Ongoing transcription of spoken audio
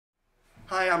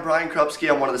Hi, I'm Brian Krupski.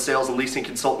 I'm one of the sales and leasing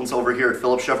consultants over here at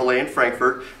Phillips Chevrolet in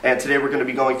Frankfort, and today we're going to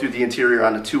be going through the interior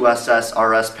on the 2SS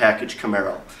RS package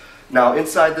Camaro. Now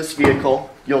inside this vehicle,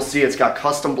 you'll see it's got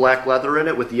custom black leather in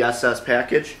it with the SS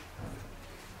package.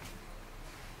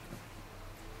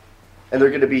 And they're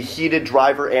going to be heated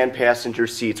driver and passenger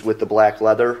seats with the black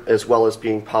leather, as well as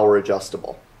being power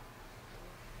adjustable.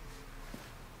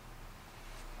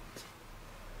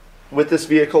 With this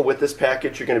vehicle, with this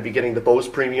package, you're going to be getting the Bose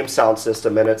premium sound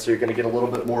system in it, so you're going to get a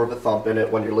little bit more of a thump in it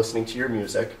when you're listening to your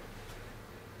music.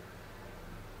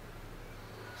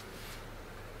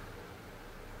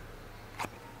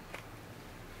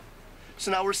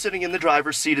 So now we're sitting in the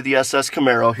driver's seat of the SS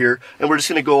Camaro here, and we're just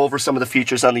going to go over some of the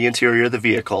features on the interior of the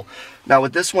vehicle. Now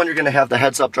with this one, you're going to have the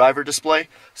heads-up driver display,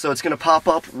 so it's going to pop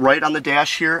up right on the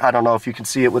dash here. I don't know if you can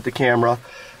see it with the camera.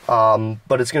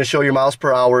 But it's going to show your miles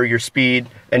per hour, your speed,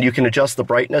 and you can adjust the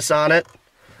brightness on it,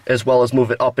 as well as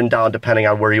move it up and down depending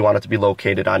on where you want it to be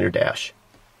located on your dash.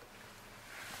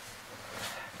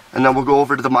 And then we'll go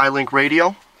over to the MyLink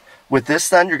radio. With this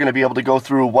then, you're going to be able to go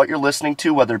through what you're listening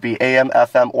to, whether it be AM,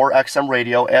 FM, or XM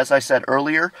radio. As I said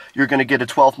earlier, you're going to get a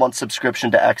 12-month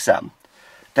subscription to XM.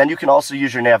 Then you can also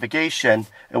use your navigation,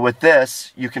 and with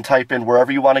this, you can type in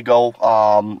wherever you want to go,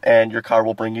 and your car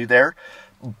will bring you there.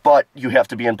 But you have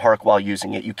to be in park while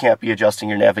using it. You can't be adjusting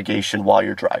your navigation while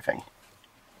you're driving.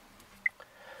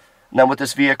 And then with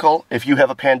this vehicle, if you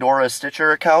have a Pandora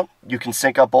Stitcher account, you can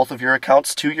sync up both of your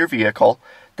accounts to your vehicle.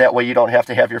 That way you don't have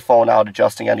to have your phone out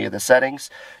adjusting any of the settings.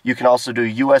 You can also do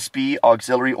USB,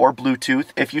 auxiliary, or Bluetooth.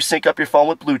 If you sync up your phone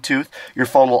with Bluetooth, your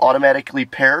phone will automatically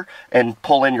pair and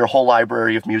pull in your whole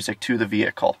library of music to the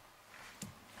vehicle.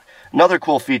 Another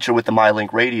cool feature with the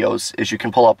MyLink radios is you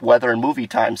can pull up weather and movie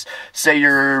times. Say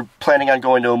you're planning on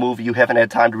going to a movie, you haven't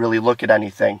had time to really look at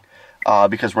anything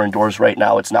because we're indoors right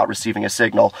now, it's not receiving a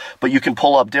signal. But you can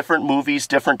pull up different movies,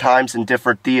 different times, in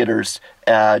different theaters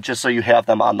just so you have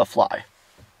them on the fly.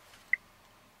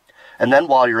 And then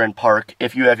while you're in park,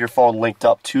 if you have your phone linked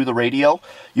up to the radio,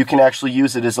 you can actually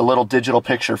use it as a little digital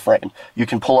picture frame. You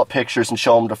can pull up pictures and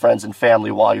show them to friends and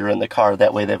family while you're in the car.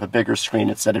 That way they have a bigger screen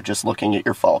instead of just looking at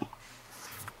your phone.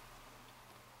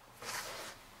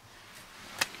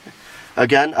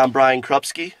 Again, I'm Brian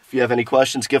Krupski. If you have any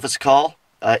questions, give us a call.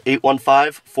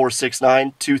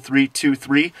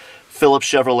 815-469-2323, Phillips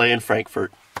Chevrolet in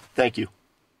Frankfort. Thank you.